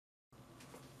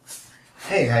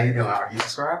Hey, how you doing? Are you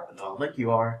subscribed? I don't think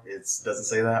you are. It doesn't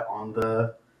say that um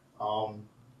on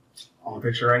the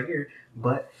picture right here.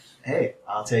 But hey,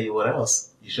 I'll tell you what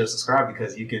else. You should subscribe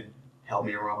because you can help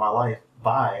me run my life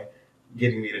by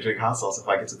getting me to drink hot sauce if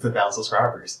I get to 10,000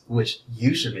 subscribers, which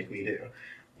you should make me do.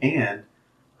 And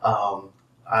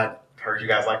I heard you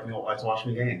guys like to watch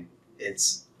me game.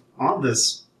 It's on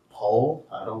this poll.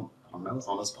 I don't know. It's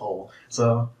on this poll.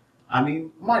 So I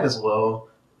mean, might as well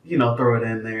throw it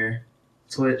in there.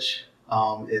 Twitch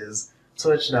is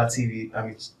twitch.tv. I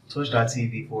mean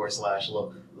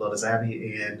twitch.tv/Lotus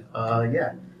Abbey, and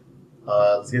yeah,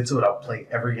 let's get to it. I'll play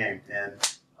every game, and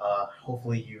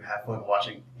hopefully you have fun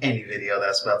watching any video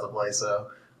that's about to play. So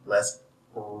let's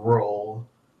roll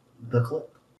the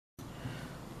clip.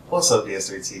 What's up,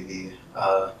 DS3 TV?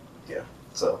 Yeah,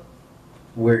 so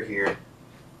we're here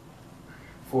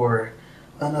for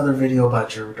another video by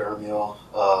Durmil.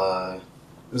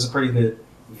 It was a pretty good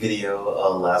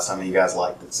video last time, and you guys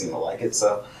liked it, seemed to like it.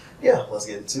 So yeah, let's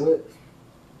get into it.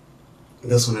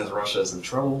 This one is Russia is in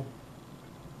trouble.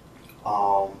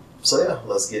 So yeah,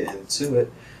 let's get into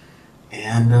it.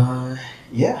 And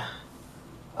yeah,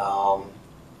 I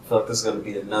feel like this is going to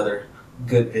be another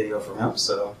good video from him.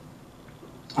 So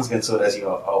let's get into it as you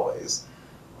always.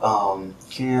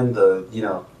 Can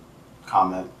the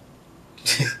comment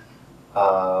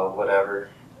whatever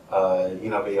video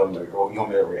you want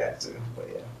me to react to, but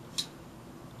yeah.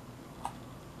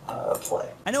 Play.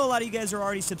 I know a lot of you guys are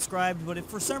already subscribed, but if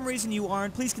for some reason you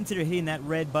aren't, please consider hitting that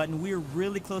red button. We're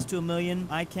really close to 1 million.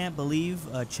 I can't believe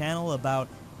a channel about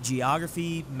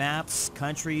geography, maps,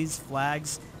 countries,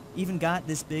 flags even got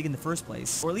this big in the first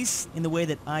place, or at least in the way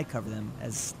that I cover them,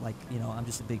 as like, I'm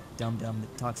just a big dum-dum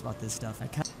that talks about this stuff.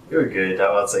 You're good.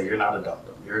 I would say you're not a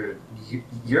dum-dum.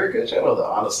 You're a good channel though,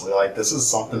 honestly. Like, this is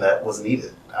something that was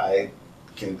needed. I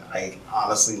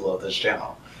honestly love this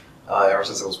channel ever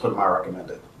since it was put in my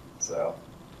recommended. So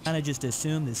kind of just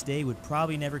assumed this day would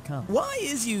probably never come. Why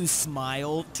is you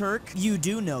smile, Turk? You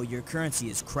do know your currency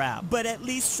is crap, but at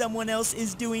least someone else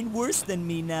is doing worse than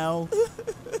me now.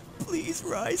 Please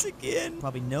rise again.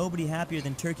 Probably nobody happier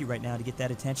than Turkey right now to get that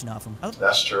attention off him.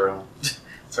 That's true.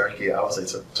 Turkey, I would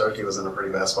say Turkey was in a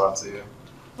pretty bad spot too.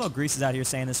 Well, Greece is out here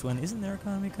saying this one. Isn't their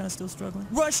economy kind of still struggling?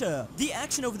 Russia! The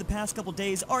action over the past couple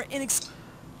days are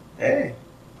Hey,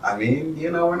 I mean,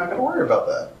 we're not going to worry about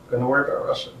that. We're going to worry about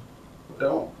Russia.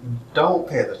 Don't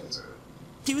pay attention to it.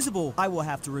 Excusable. I will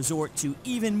have to resort to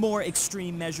even more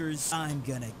extreme measures. I'm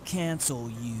gonna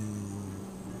cancel you.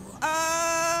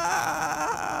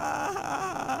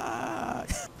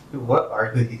 What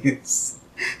are these?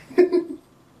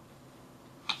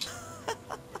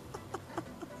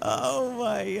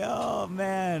 Oh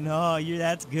man,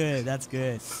 that's good, that's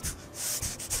good.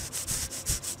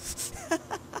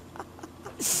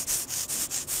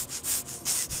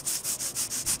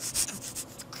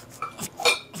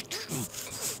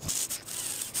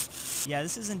 Yeah,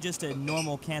 this isn't just a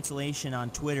normal cancellation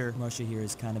on Twitter. Russia here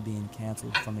is kind of being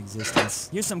canceled from existence.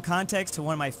 Here's some context to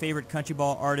one of my favorite country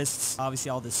ball artists. Obviously,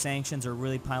 all the sanctions are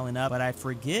really piling up, but I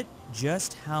forget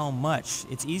just how much.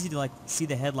 It's easy to see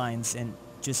the headlines and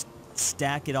just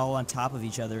stack it all on top of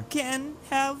each other. Can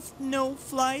have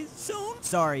no-fly zone?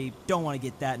 Sorry, don't want to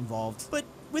get that involved. But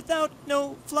without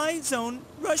no-fly zone,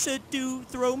 Russia do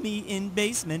throw me in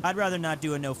basement. I'd rather not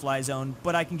do a no-fly zone,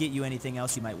 but I can get you anything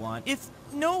else you might want. If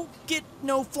get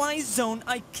no-fly zone,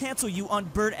 I cancel you on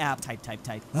Bird app. Type.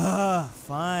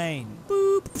 Fine.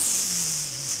 Boop.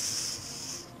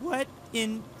 What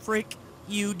in frick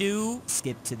you do?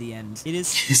 Skip to the end. It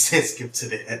is. You said skip to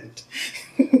the end.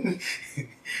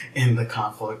 in the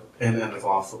conflict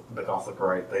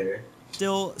right there.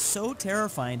 Still so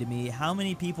terrifying to me how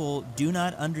many people do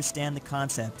not understand the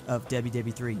concept of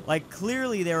WW3. Like,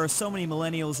 clearly there are so many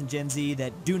millennials and Gen Z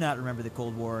that do not remember the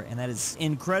Cold War, and that is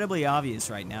incredibly obvious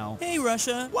right now. Hey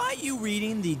Russia, why are you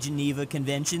reading the Geneva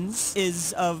Conventions?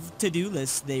 Is of to-do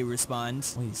list, they respond.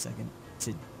 Wait a second.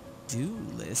 To-do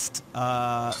list?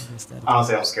 Honestly,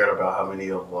 I'm scared about how many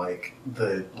of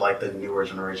the newer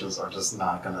generations are just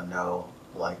not gonna know,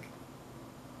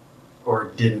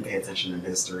 or didn't pay attention in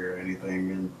history or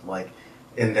anything,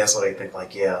 and that's why they think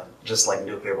yeah, just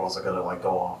nuclear bombs are gonna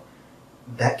go off.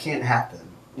 That can't happen.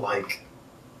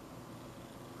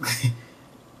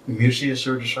 Mutually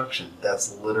assured destruction.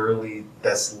 That's literally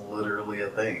a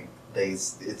thing.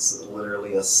 It's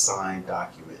literally a signed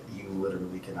document. You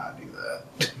literally cannot do that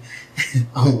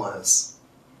unless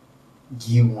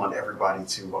you want everybody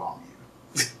to bomb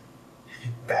you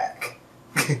back,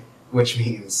 which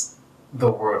means the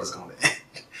world is going to end.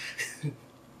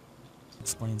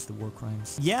 explains the war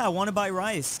crimes. Yeah, I want to buy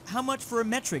rice. How much for a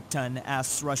metric ton,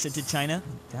 asks Russia to China.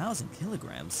 1,000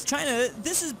 kilograms. China,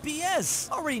 this is BS.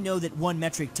 Already know that 1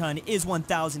 metric ton is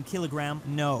 1,000 kilogram.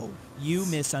 No, you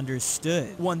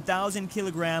misunderstood. 1,000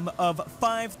 kilogram of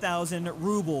 5,000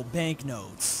 ruble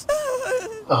banknotes.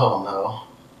 Oh no.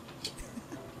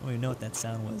 I don't even know what that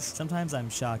sound was. Sometimes I'm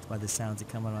shocked by the sounds that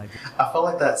come out of my... I felt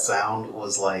like that sound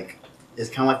was like, it's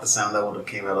kind of like the sound that would have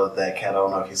came out of that cat. I don't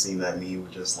know if you've seen that meme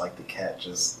with just like the cat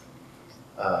just,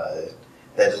 that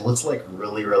just looks like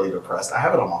really, really depressed. I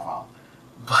have it on my phone.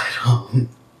 But,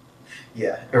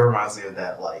 yeah, it reminds me of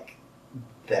that, like,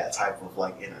 that type of,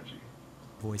 like, energy.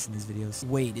 Voice in these videos.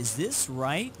 Wait, is this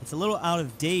right? It's a little out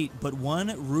of date, but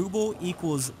 1 ruble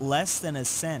equals less than a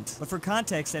cent. But for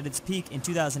context, at its peak in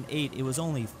 2008, it was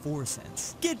only 4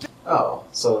 cents. Get back. Oh,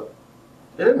 so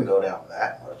it didn't go down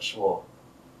that much. Well,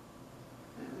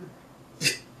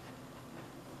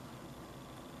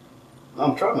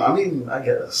 I'm trying to, I mean, I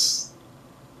guess.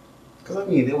 Because, I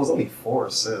mean, it was only 4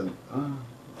 cents.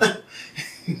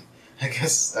 I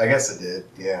guess it did,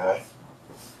 yeah.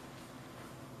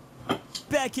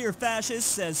 Back here, fascists,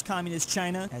 says Communist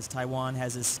China, as Taiwan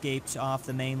has escaped off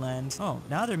the mainland. Oh,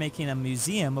 now they're making a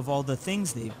museum of all the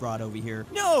things they've brought over here.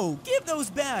 No, give those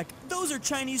back. Those are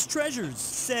Chinese treasures,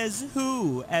 says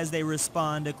who, as they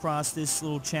respond across this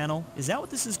little channel. Is that what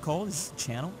this is called? Is this a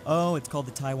channel? Oh, it's called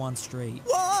the Taiwan Strait.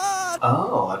 What?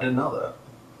 Oh, I didn't know that.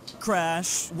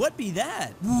 Crash. What be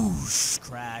that? Whoosh,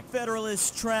 crack.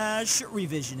 Federalist trash.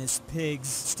 Revisionist pigs.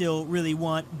 Still really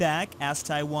want back? Ask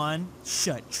Taiwan.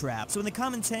 Shut trap. So when the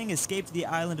Kuomintang escaped the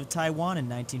island of Taiwan in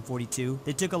 1942,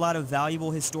 they took a lot of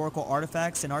valuable historical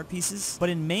artifacts and art pieces. But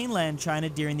in mainland China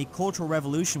during the Cultural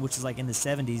Revolution, which is like in the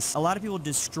 70s, a lot of people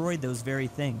destroyed those very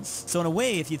things. So in a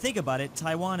way, if you think about it,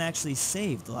 Taiwan actually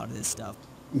saved a lot of this stuff.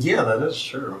 Yeah, that is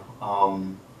true.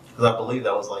 Because I believe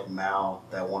that was like Mao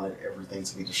that wanted everything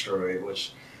to be destroyed,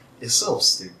 which is so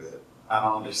stupid. I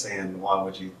don't understand why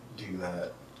would you do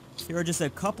that. Here are just a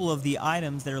couple of the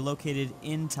items that are located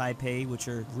in Taipei, which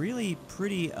are really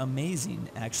pretty amazing,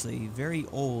 actually. Very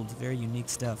old, very unique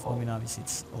stuff. I mean, obviously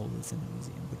it's old, it's in the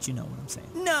museum, but you know what I'm saying.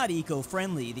 Not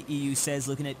eco-friendly, the EU says,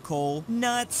 looking at coal.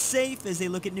 Not safe as they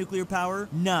look at nuclear power.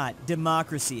 Not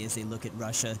democracy as they look at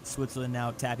Russia. Switzerland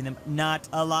now tapping them. Not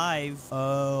alive.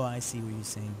 Oh, I see what you're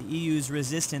saying. The EU's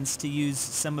resistance to use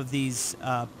some of these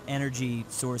energy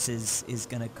sources is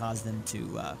going to cause them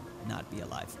to not be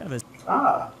alive. Kind of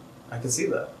a I can see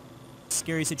that.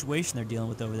 scary situation they're dealing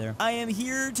with over there. I am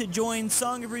here to join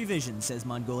Song of Revision, says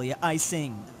Mongolia. I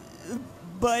sing.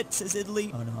 But, says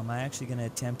Italy. Oh no, am I actually going to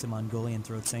attempt a Mongolian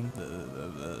throat sing?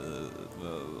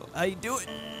 I do it.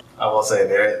 I will say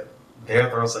their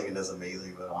throat singing is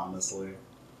amazing, though, honestly.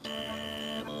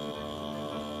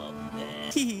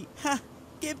 Hee ha.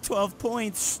 Give 12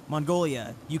 points.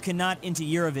 Mongolia, you cannot into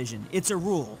Eurovision. It's a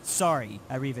rule. Sorry.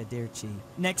 Arrivederci.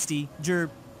 Nexty,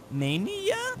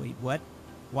 Germania? Wait, what?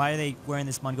 Why are they wearing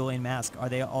this Mongolian mask? Are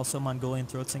they also Mongolian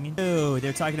throat singing? Oh,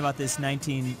 they're talking about this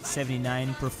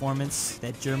 1979 performance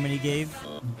that Germany gave.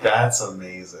 That's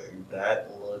amazing. That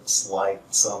looks like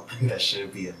something that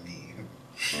should be a meme.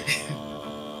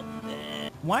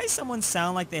 Why does someone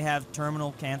sound like they have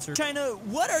terminal cancer? China,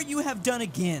 what are you have done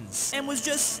again? And was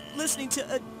just listening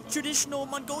to a traditional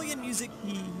Mongolian music.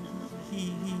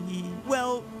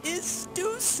 Well, it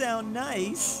do sound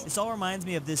nice. This all reminds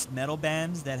me of this metal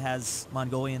band that has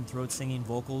Mongolian throat singing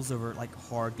vocals over like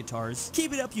hard guitars.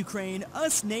 Keep it up, Ukraine.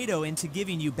 Us NATO into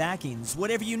giving you backings.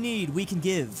 Whatever you need, we can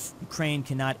give. Ukraine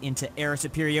cannot into air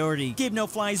superiority. Give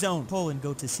no-fly zone. Poland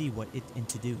go to see what it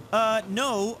into do.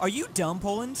 No. Are you dumb,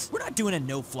 Poland? We're not doing a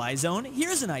no-fly zone.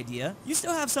 Here's an idea. You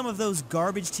still have some of those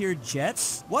garbage-tier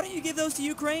jets? Why don't you give those to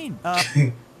Ukraine?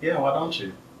 Yeah, why don't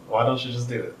you? Why don't you just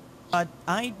do it?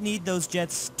 I need those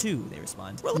jets too, they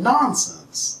respond.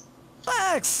 Nonsense.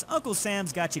 Relax! Uncle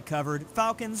Sam's got you covered.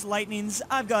 Falcons, Lightnings,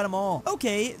 I've got them all.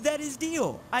 Okay, that is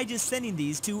deal. I just sending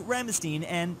these to Ramstein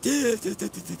and...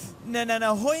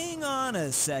 No, hang on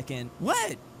a second.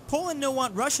 What? Poland no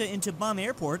want Russia into bomb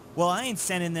airport. Well, I ain't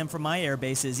sending them from my air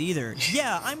bases either.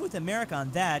 Yeah, I'm with America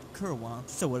on that, Kurwa.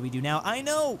 So what do we do now? I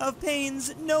know. Of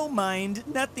pains, no mind.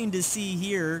 Nothing to see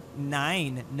here.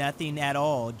 9. Nothing at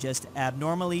all. Just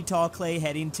abnormally tall clay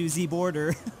heading to the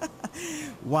border.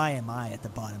 Why am I at the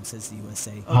bottom, says the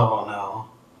USA. Oh, no.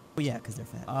 Oh yeah, because they're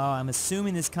fat. Oh, I'm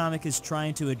assuming this comic is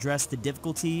trying to address the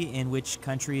difficulty in which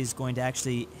country is going to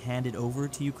actually hand it over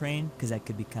to Ukraine, because that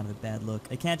could be kind of a bad look.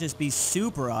 It can't just be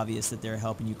super obvious that they're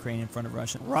helping Ukraine in front of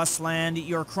Russia. Russland,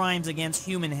 your crimes against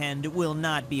humankind will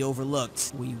not be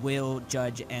overlooked. We will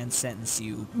judge and sentence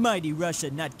you. Mighty Russia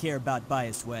not care about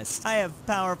bias West. I have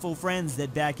powerful friends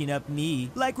that backing up me,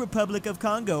 like Republic of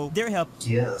Congo. They're helping.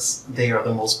 Yes, they are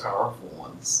the most powerful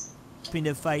ones.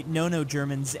 To fight no-no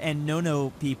Germans and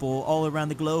no-no people all around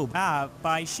the globe.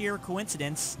 By sheer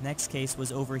coincidence, next case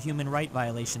was over human rights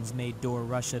violations made Dor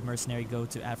Russia mercenary go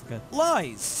to Africa.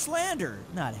 Lies, slander,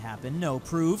 not happen, no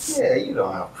proofs. Yeah, you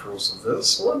don't have proofs of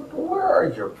this. Where are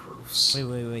your proofs?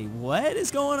 Wait, what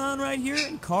is going on right here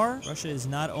in Car? Russia is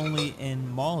not only in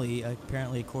Mali,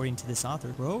 apparently according to this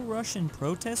author. Pro-Russian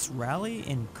protests rally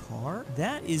in Car?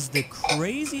 That is the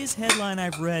craziest headline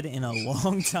I've read in a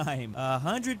long time.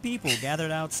 100 people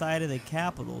gathered outside of the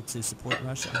capital to support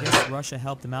Russia. I guess Russia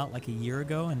helped them out like a year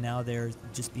ago, and now they're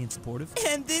just being supportive.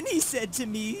 And then he said to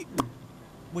me,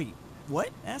 wait, what?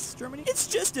 Asks Germany. It's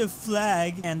just a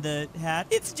flag. And the hat?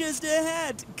 It's just a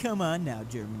hat. Come on now,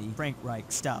 Germany. Frank Reich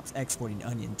stops exporting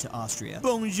onion to Austria.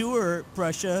 Bonjour,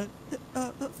 Prussia.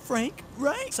 Frank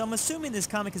Reich? So I'm assuming this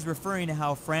comic is referring to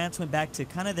how France went back to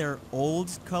kind of their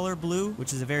old color blue,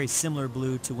 which is a very similar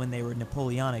blue to when they were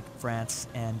Napoleonic France,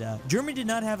 and Germany did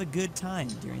not have a good time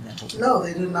during that whole period. No,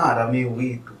 they did not. I mean,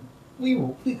 we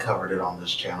covered it on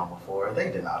this channel before.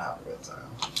 They did not have a good time.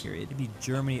 Period. To be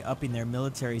Germany upping their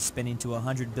military spending to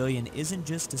 $100 billion isn't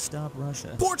just to stop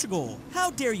Russia. Portugal!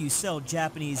 How dare you sell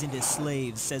Japanese into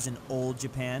slaves, says an old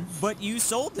Japan. But you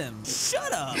sold them.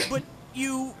 Shut up! But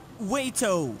you...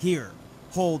 Waito! Here,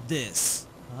 hold this.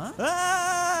 Huh?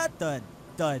 Ah! Thud.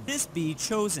 Thud. This be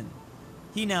chosen.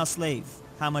 He now slave.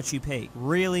 How much you pay?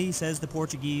 Really, says the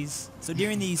Portuguese. So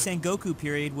during the Sengoku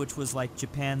period, which was like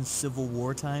Japan's Civil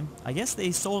War time, I guess they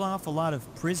sold off a lot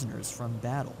of prisoners from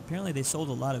battle. Apparently they sold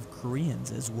a lot of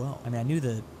Koreans as well. I mean, I knew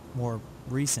the more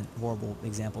recent horrible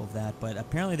example of that, but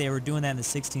apparently they were doing that in the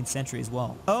 16th century as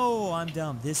well. Oh, I'm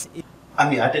dumb. This is... I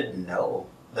mean, I didn't know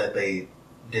that they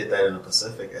did that in the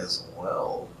Pacific as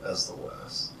well as the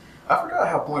West. I forgot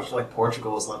how much like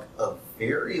Portugal was like a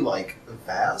very like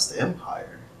vast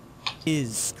empire.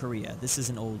 Is Korea. This is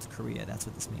an old Korea. That's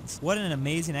what this means. What an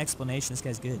amazing explanation. This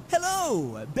guy's good.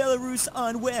 Hello! Belarus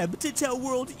on web to tell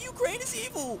world Ukraine is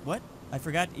evil. What? I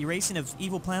forgot erasing of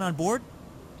evil plan on board?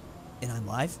 And I'm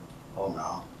live? Oh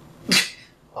no.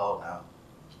 Oh no.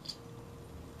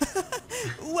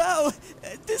 Wow,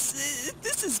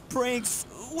 this is pranks.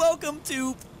 Welcome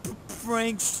to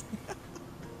pranks.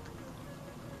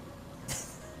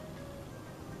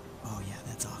 Oh yeah,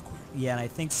 that's awkward. Yeah, and I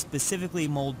think specifically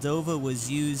Moldova was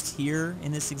used here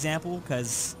in this example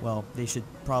because, well, they should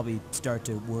probably start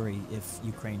to worry if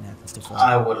Ukraine happens to fall.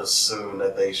 I would assume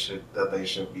that they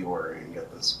should be worrying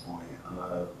at this point.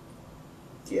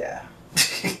 Yeah,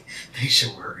 they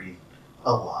should worry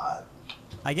a lot.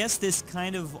 I guess this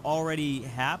kind of already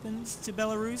happens to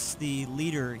Belarus. The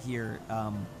leader here,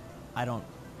 I don't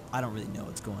really know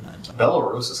what's going on.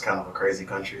 Belarus is kind of a crazy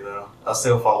country, though. I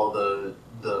still follow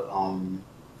the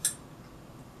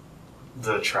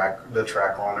track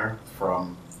runner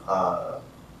from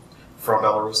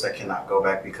Belarus that cannot go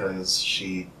back because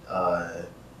she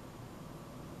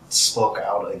spoke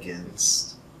out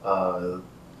against that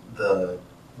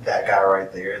guy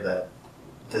right there. That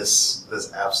this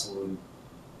absolute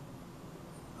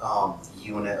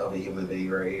unit of a human being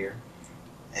right here,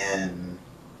 and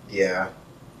yeah,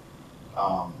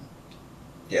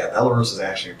 Belarus is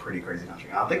actually a pretty crazy country.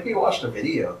 And I think we watched a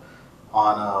video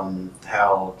on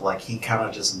how like he kind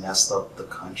of just messed up the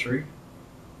country,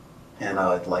 and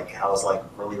like how it's like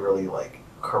really like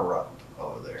corrupt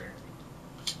over there.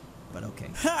 But okay.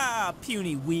 Ha!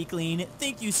 Puny weakling.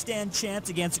 Think you stand chance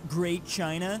against Great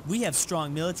China? We have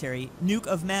strong military, nuke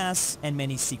of mass, and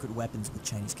many secret weapons with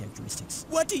Chinese characteristics.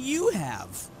 What do you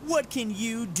have? What can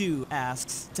you do?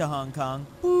 Asks to Hong Kong.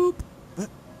 Boop.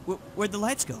 Where'd the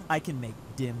lights go? I can make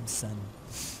dim sum.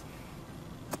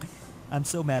 I'm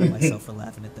so mad at myself for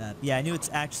laughing at that. Yeah, I knew it's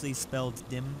actually spelled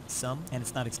dim sum, and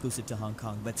it's not exclusive to Hong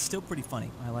Kong, but still pretty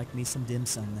funny. I like me some dim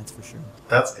sum, that's for sure.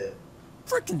 That's good.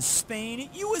 Frickin'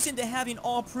 Spain, you was into having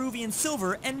all Peruvian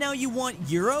silver, and now you want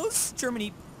euros?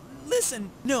 Germany, listen,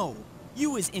 no.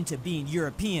 You is into being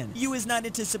European. You is not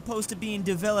into supposed to being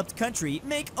developed country.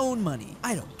 Make own money.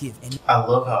 I don't give any... I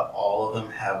love how all of them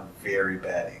have very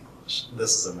bad English.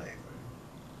 This is amazing.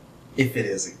 If it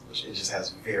is English, it just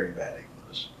has very bad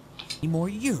English. more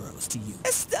euros to you.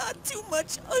 It's not too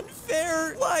much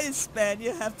unfair. Why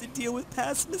Hispania have to deal with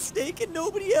past mistake and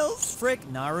nobody else? Frick,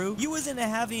 Naru, you was into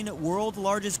having world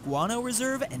largest guano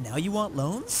reserve and now you want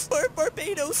loans?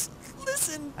 Barbados,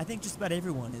 listen. I think just about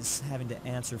everyone is having to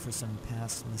answer for some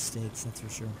past mistakes, that's for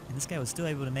sure. And this guy was still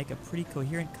able to make a pretty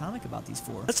coherent comic about these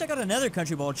four. Let's check out another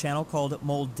country ball channel called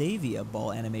Moldavia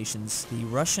Ball Animations, the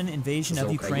Russian invasion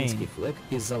of Ukraine. The flag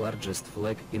is the largest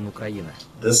flag in Ukraine.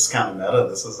 This is kind of meta.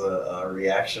 This is a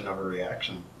reaction of a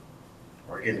reaction.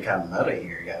 We're getting kind of meta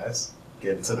here, guys.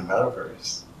 Getting to the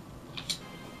metaverse.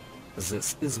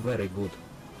 This is very good.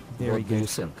 Very What do you good.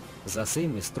 think? The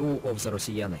same is true of the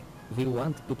Russian. We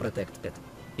want to protect it.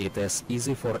 It is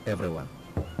easy for everyone.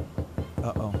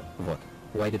 Uh-oh. What?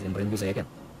 Why didn't bring you the again?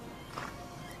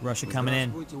 Russia coming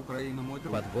in.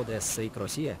 But God has sake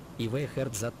Russia, we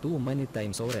heard that too many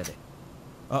times already.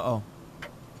 Uh-oh.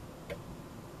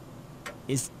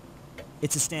 It's a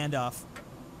standoff.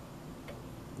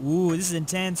 Ooh, this is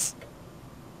intense.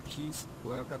 Okay.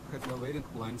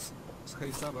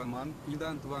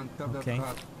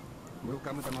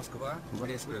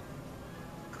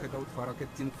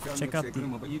 Check out the...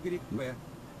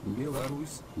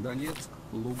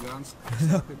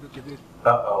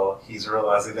 Uh-oh, he's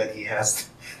realizing that he has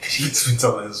he's been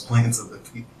telling his plans to the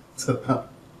people.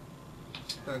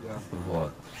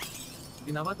 What?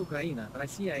 Виноват Украина.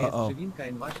 Россия Uh-oh. живинка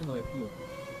и вашиное пью.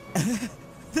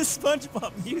 The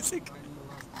SpongeBob music.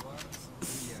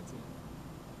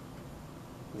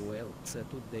 Well, це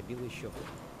тут дебіли що.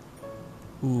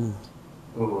 Ooh.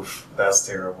 Oof, that's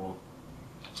terrible.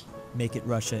 Make it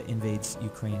Russia invades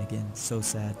Ukraine again. So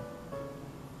sad.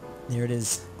 There it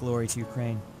is. Glory to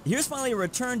Ukraine. Here's finally a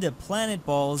return to Planet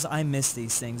Balls, I Miss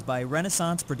These Things by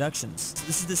Renaissance Productions.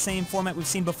 This is the same format we've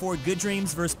seen before, Good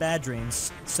Dreams versus Bad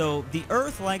Dreams. So the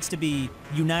Earth likes to be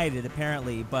united,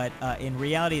 apparently, but in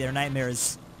reality, their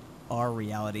nightmares are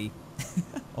reality.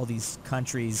 All these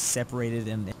countries separated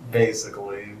and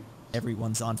Basically.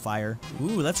 everyone's on fire.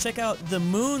 Ooh, let's check out the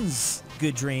Moon's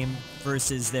Good Dream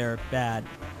versus their Bad.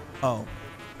 Oh,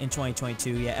 in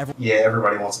 2022, yeah, Yeah,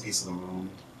 everybody wants a piece of the moon.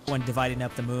 everyone dividing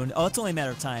up the moon. Oh, it's only a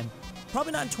matter of time.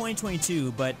 Probably not in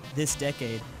 2022, but this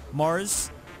decade.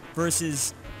 Mars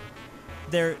versus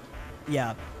their,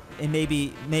 yeah, and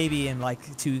maybe in like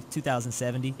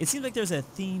 2070. It seems like there's a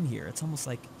theme here. It's almost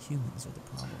like humans are the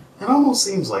problem. It almost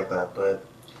seems like that, but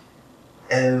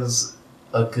as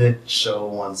a good show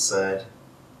once said,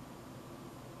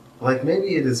 like,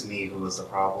 maybe it is me who is the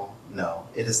problem. No,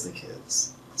 it is the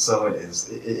kids. So it is.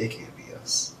 It can't be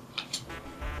us.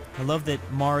 I love that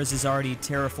Mars is already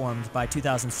terraformed by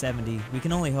 2070. We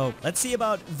can only hope. Let's see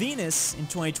about Venus in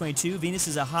 2022. Venus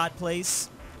is a hot place.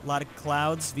 A lot of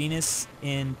clouds. Venus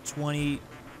in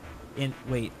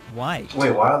wait, why?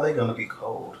 Wait, why are they going to be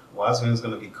cold? Why is Venus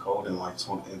going to be cold in like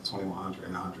 2100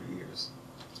 and 100 years?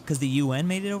 Because the UN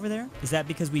made it over there? Is that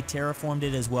because we terraformed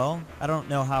it as well? I don't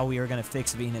know how we are going to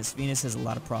fix Venus. Venus has a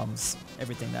lot of problems.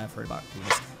 Everything that I've heard about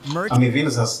Venus. I mean,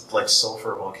 Venus has like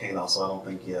sulfur volcanoes, so I don't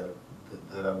think that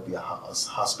would be a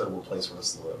hospitable place for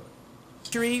us to live.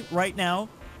 Mercury right now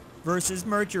versus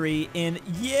Mercury in,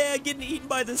 yeah, getting eaten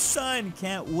by the sun.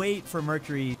 Can't wait for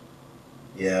Mercury.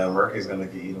 Yeah, Mercury's going to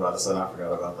get eaten by the sun. I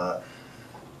forgot about that.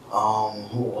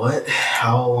 What?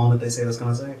 How long did they say that's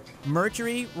going to take?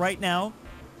 Mercury right now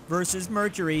versus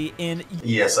Mercury in...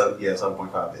 Yeah,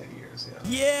 7.5 years, yeah.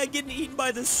 Yeah, getting eaten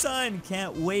by the sun.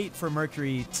 Can't wait for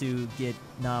Mercury to get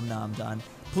nom nom done.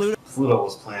 Pluto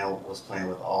was playing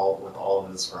with all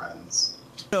of his friends.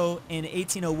 in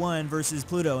 1801 versus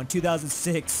Pluto in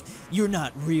 2006. You're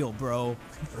not real, bro.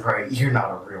 Right, you're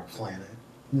not a real planet.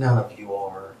 None of you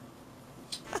are.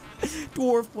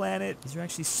 Dwarf planet. These are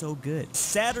actually so good.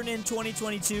 Saturn in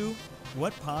 2022.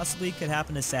 What possibly could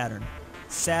happen to Saturn?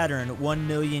 Saturn 1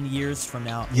 million years from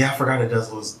now. Yeah, I forgot it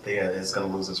does lose. Yeah, it's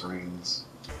gonna lose its rings.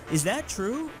 Is that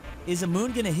true? Is a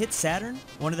moon gonna hit Saturn?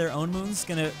 One of their own moons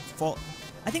gonna fall?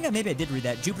 I think maybe I did read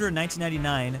that. Jupiter in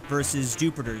 1999 versus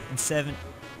Jupiter in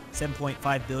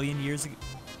 7.5 billion years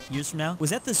from now. Was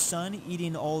that the sun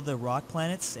eating all the rock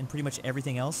planets and pretty much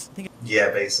everything else? I think. Yeah,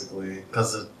 basically,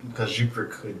 because Jupiter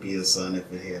could be a sun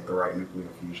if it had the right nuclear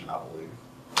fusion, I believe.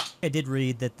 I did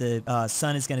read that the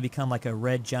sun is going to become like a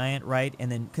red giant, right?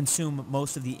 And then consume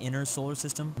most of the inner solar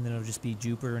system. And then it'll just be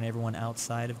Jupiter and everyone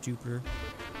outside of Jupiter.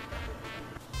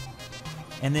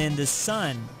 And then the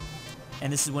sun,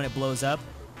 and this is when it blows up.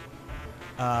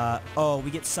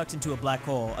 We get sucked into a black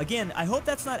hole. Again, I hope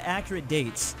that's not accurate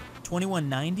dates.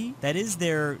 2190? That is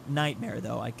their nightmare,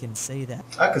 though. I can say that.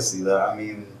 I could see that. I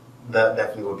mean, that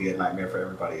definitely would be a nightmare for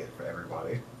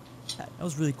everybody. That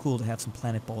was really cool to have some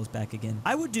Planet Balls back again.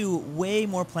 I would do way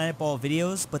more Planet Ball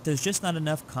videos, but there's just not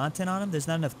enough content on them. There's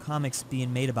not enough comics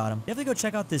being made about them. Definitely go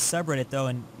check out this subreddit though,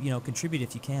 and contribute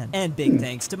if you can. And big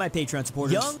thanks to my Patreon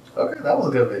supporters. Okay, that was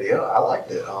a good video. I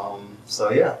liked it.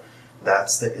 So yeah,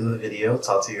 that's the end of the video.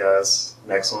 Talk to you guys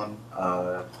next one.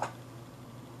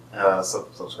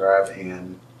 Subscribe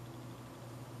and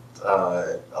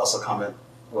also comment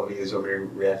what videos you want me to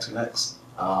react to next.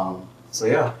 So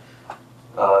yeah,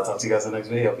 talk to you guys in the next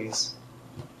video. Peace.